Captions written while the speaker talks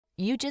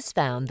You just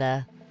found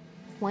the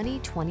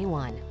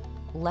 2021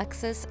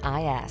 Lexus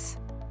IS.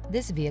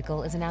 This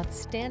vehicle is an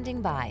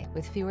outstanding buy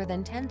with fewer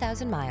than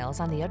 10,000 miles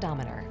on the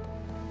odometer.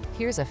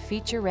 Here's a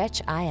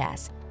feature-rich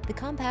IS, the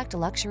compact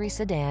luxury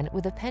sedan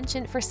with a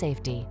penchant for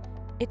safety.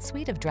 Its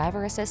suite of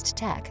driver assist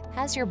tech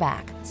has your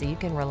back so you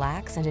can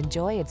relax and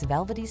enjoy its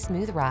velvety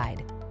smooth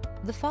ride.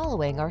 The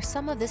following are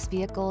some of this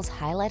vehicle's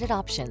highlighted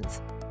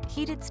options: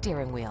 heated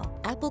steering wheel,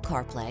 Apple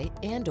CarPlay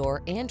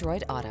and/or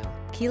Android Auto,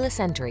 keyless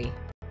entry,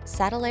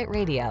 satellite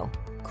radio,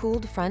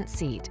 cooled front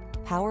seat,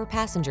 power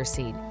passenger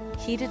seat,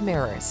 heated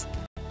mirrors,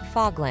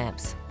 fog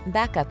lamps,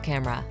 backup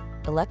camera,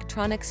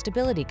 electronic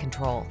stability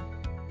control.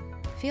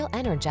 Feel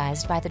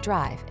energized by the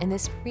drive in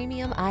this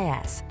premium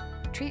IS.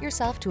 Treat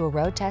yourself to a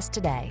road test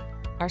today.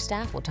 Our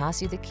staff will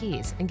toss you the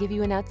keys and give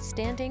you an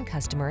outstanding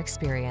customer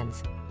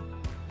experience.